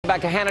back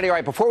to Hannity. All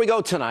right, before we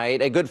go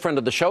tonight, a good friend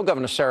of the show,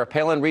 Governor Sarah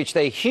Palin, reached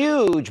a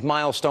huge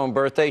milestone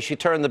birthday. She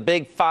turned the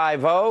big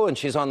 5-0, and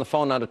she's on the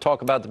phone now to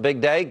talk about the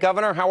big day.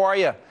 Governor, how are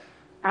you?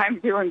 I'm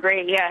doing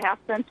great. Yeah, half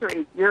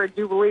century. You're a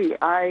jubilee.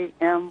 I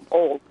am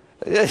old.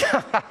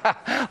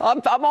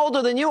 I'm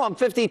older than you. I'm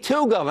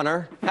 52,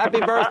 Governor. Happy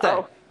birthday.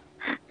 Oh,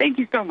 thank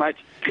you so much.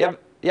 You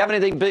have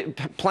anything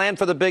big planned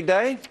for the big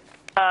day?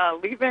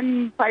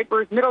 Leaving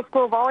Piper's middle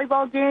school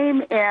volleyball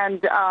game,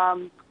 and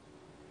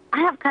I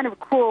have kind of a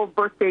cool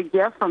birthday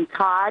gift from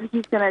Todd.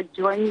 He's going to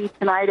join me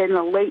tonight in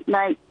a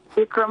late-night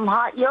Bikram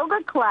hot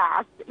yoga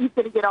class. He's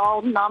going to get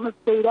all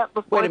namaste up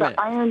before the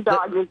Iron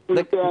Dog is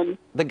in.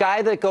 The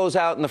guy that goes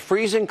out in the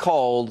freezing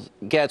cold,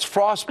 gets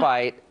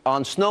frostbite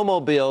on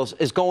snowmobiles,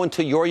 is going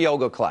to your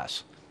yoga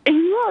class. He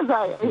is.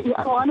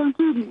 I want him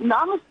to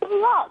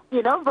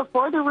namaste up,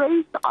 before the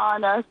race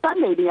on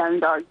Sunday, the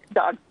Iron Dog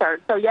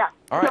starts. So, yeah,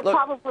 all right, he'll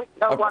probably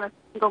want to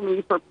single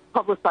me for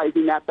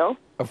publicizing that, though.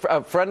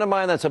 A friend of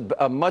mine that's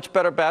a much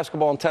better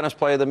basketball and tennis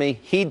player than me,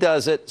 he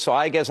does it. So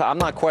I guess I'm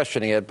not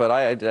questioning it, but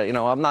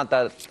I'm not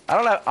that.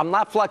 I'm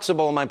not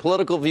flexible in my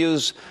political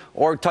views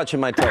or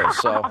touching my toes.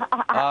 So,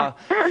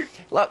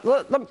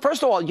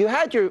 first of all,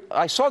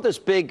 I saw this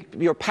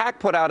your PAC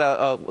put out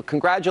a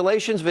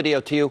congratulations video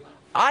to you.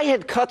 I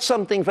had cut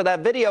something for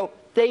that video.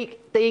 They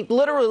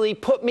literally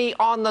put me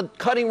on the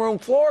cutting room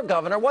floor,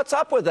 Governor. What's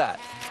up with that?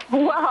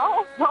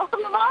 Well,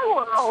 welcome to my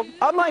world.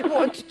 I'm like,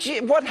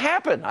 what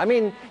happened? I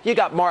mean, you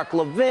got Mark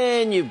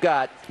Levin, you've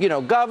got,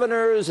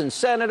 governors and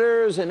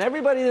senators and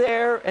everybody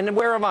there. And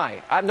where am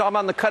I? I'm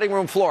on the cutting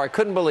room floor. I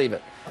couldn't believe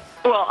it.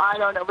 Well, I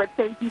don't know, but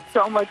thank you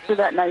so much for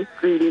that nice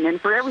greeting and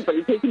for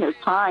everybody taking their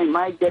time.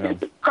 My goodness,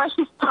 it's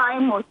precious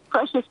time was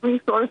precious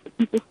resource that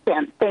people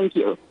spent. Thank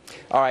you.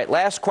 All right,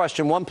 last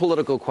question, one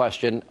political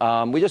question.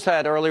 We just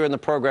had earlier in the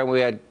program, we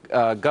had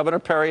Governor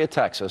Perry of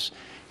Texas.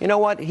 You know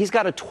what? He's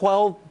got a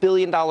 $12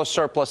 billion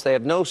surplus. They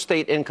have no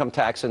state income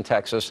tax in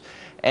Texas.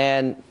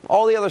 And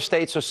all the other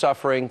states are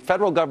suffering,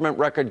 federal government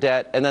record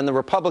debt, and then the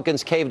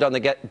Republicans caved on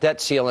the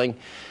debt ceiling.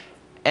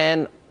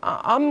 And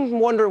I'm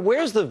wondering,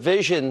 where's the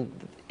vision?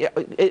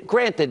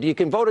 Granted, you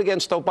can vote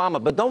against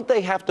Obama, but don't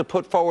they have to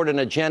put forward an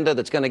agenda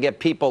that's going to get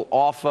people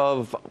off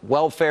of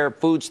welfare,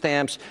 food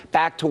stamps,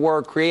 back to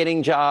work,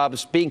 creating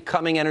jobs,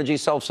 becoming energy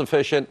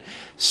self-sufficient,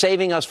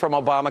 saving us from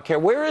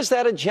Obamacare? Where is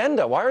that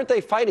agenda? Why aren't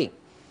they fighting?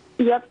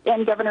 Yep,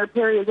 and Governor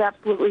Perry is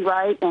absolutely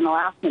right. And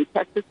Alaska and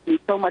Texas do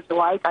so much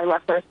alike. I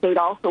left our state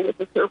also with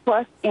a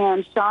surplus.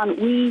 And, Sean,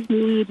 we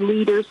need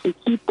leaders who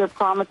keep their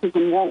promises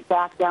and won't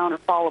back down or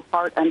fall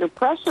apart under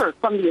pressure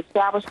from the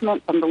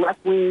establishment, from the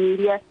left-wing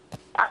media.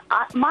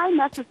 My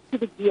message to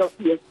the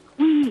GOP is,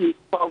 please,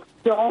 folks,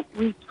 don't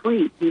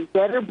retreat. You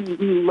better be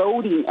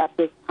reloading at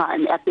this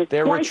time.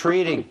 They're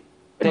retreating.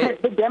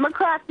 The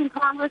Democrats in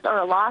Congress are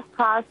a lost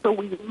cause, so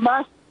we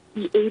must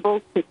be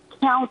able to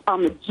count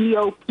on the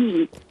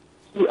GOP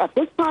to, at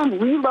this time,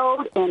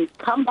 reload and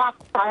come back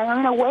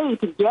firing away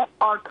to get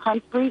our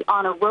country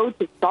on a road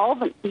to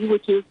solvency,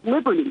 which is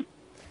liberty.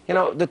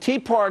 The Tea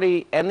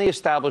Party and the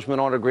establishment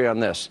ought to agree on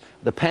this.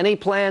 The penny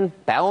plan,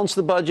 balance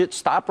the budget,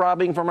 stop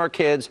robbing from our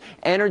kids.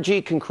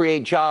 Energy can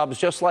create jobs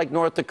just like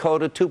North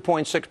Dakota,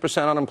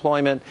 2.6%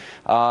 unemployment,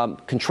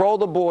 control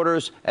the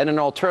borders, and an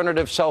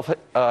alternative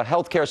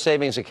health care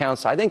savings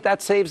accounts. I think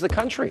that saves the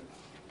country.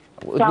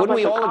 Wouldn't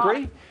we all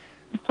agree?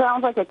 It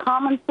sounds like a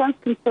common sense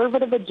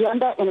conservative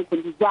agenda, and it's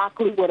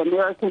exactly what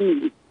America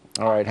needs.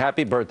 All right.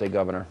 Happy birthday,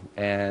 Governor.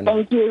 And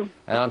thank you.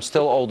 And I'm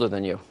still older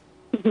than you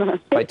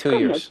by 2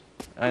 years.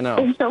 I know.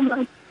 Thanks so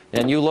much.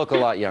 And you look a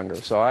lot younger,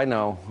 so I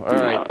know. All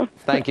right. No.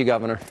 Thank you,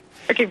 Governor.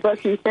 Okay,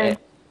 bless you.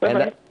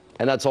 And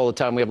that's all the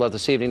time we have left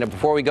this evening. Now,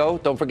 before we go,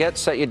 don't forget,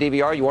 set your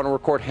DVR. You want to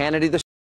record Hannity this